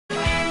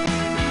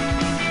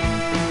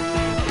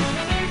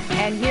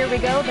we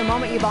go, the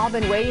moment you've all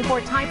been waiting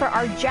for. Time for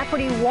our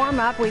Jeopardy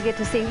warm-up. We get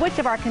to see which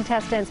of our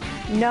contestants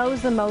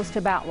knows the most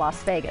about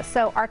Las Vegas.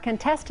 So our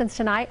contestants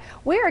tonight,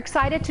 we're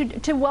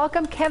excited to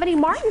welcome Kevaney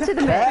Martin to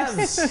the mix.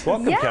 Yes.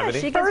 Welcome, Kevaney.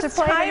 She gets to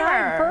play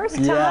tonight. First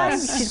time.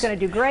 Yes. She's going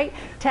to do great.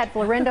 Ted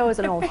Florindo is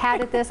an old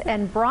hat at this,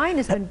 and Brian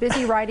has been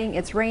busy writing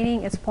It's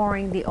Raining, It's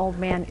Pouring, The Old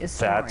Man is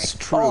Snoring. That's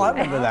true. Oh, I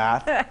remember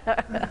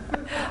that.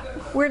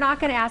 We're not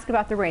going to ask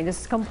about the rain. This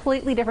is a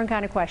completely different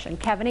kind of question.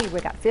 Kevaney,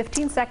 we've got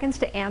 15 seconds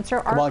to answer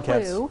our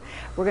clue.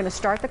 We're going to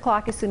start the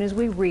clock as soon as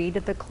we read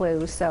the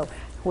clue. So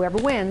whoever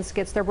wins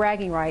gets their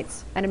bragging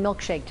rights and a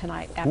milkshake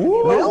tonight. After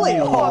Really?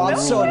 Oh, I'm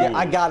so good.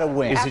 I got to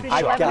win. After the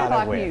 11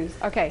 o'clock news.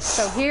 Okay,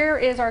 so here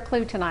is our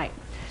clue tonight.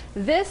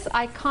 This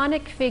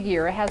iconic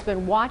figure has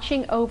been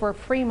watching over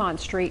Fremont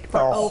Street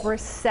for over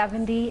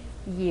 70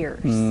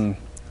 years. I'm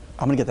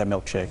going to get that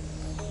milkshake.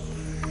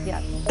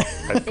 Yes.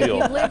 If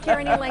you've lived here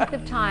any length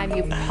of time,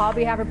 you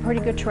probably have a pretty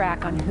good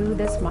track on who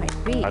this might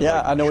be.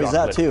 Yeah, I know he's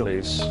that too.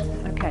 Please.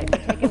 Okay,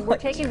 we're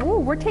taking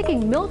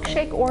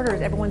milkshake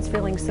orders. Everyone's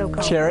feeling so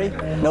comfortable. Cherry?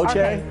 No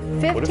cherry?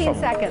 15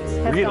 seconds.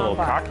 We're getting a little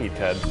cocky,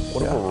 Ted.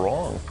 What if we're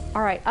wrong?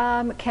 All right,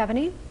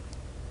 Kevaney,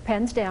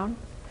 pens down.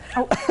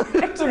 Oh.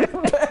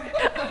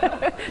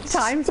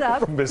 Time's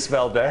up. Miss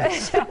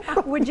Valdez.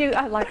 Would you,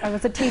 I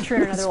was a teacher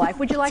in another life.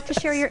 Would you like to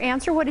share your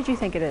answer? What did you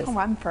think it is? Oh,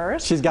 I'm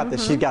first. She's got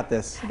this. She's got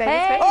this. Vegas,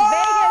 Hey,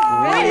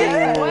 Vegas.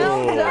 Vegas.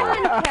 Well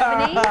done,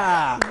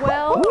 Kevaney.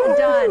 Well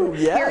done.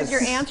 Yes. Here's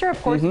your answer. Of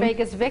course,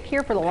 Vegas Vic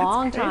here for the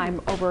long time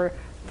over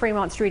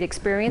Fremont Street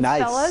experience,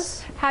 Nice.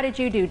 fellas. How did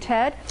you do,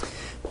 Ted?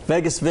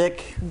 Vegas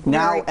Vic,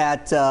 now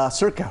at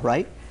Circa,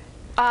 right?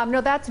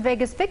 No, that's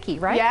Vegas Vicky,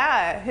 right?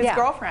 Yeah, his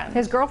girlfriend.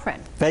 His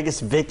girlfriend. Vegas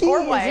Vicky?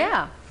 Or wife.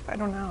 Yeah. I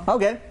don't know.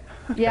 Okay.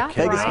 Yeah.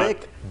 Vegas Brian?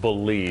 Vic.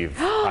 Believe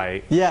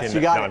I. Yes, you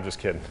got No, it. I'm just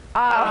kidding.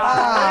 There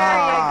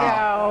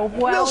you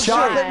go. Well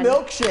Chocolate done.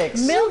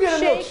 milkshakes. You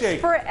get a Milkshakes milkshake.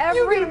 for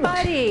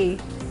everybody.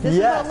 This is what it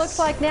Yes. looks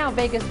like now.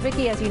 Vegas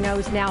Vicky, as you know,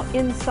 is now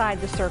inside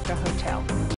the Circa Hotel.